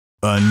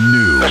A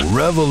new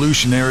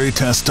revolutionary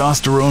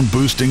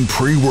testosterone-boosting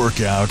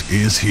pre-workout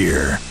is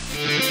here.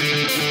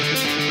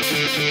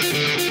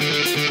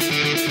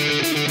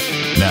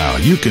 Now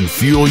you can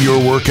fuel your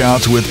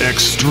workouts with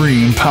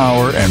extreme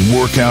power and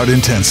workout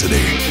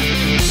intensity.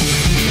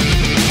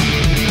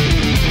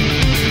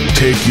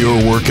 Take your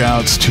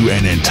workouts to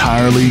an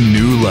entirely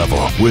new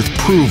level with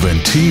proven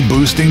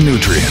T-boosting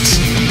nutrients.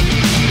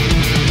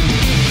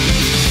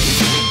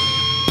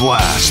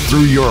 Blast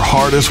through your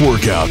hardest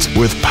workouts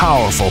with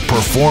powerful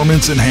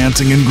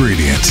performance-enhancing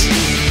ingredients.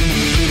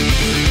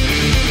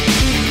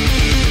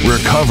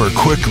 Recover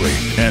quickly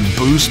and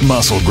boost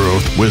muscle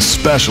growth with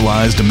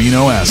specialized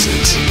amino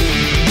acids.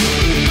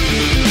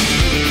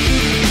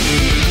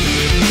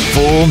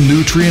 Full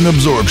nutrient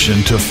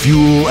absorption to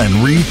fuel and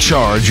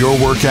recharge your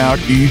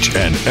workout each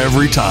and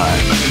every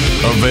time.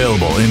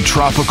 Available in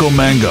tropical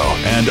mango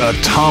and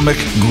atomic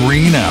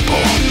green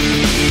apple.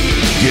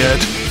 Get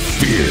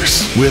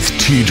fierce with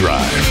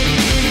T-Drive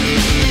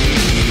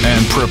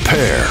and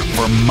prepare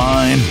for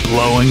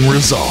mind-blowing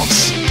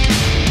results.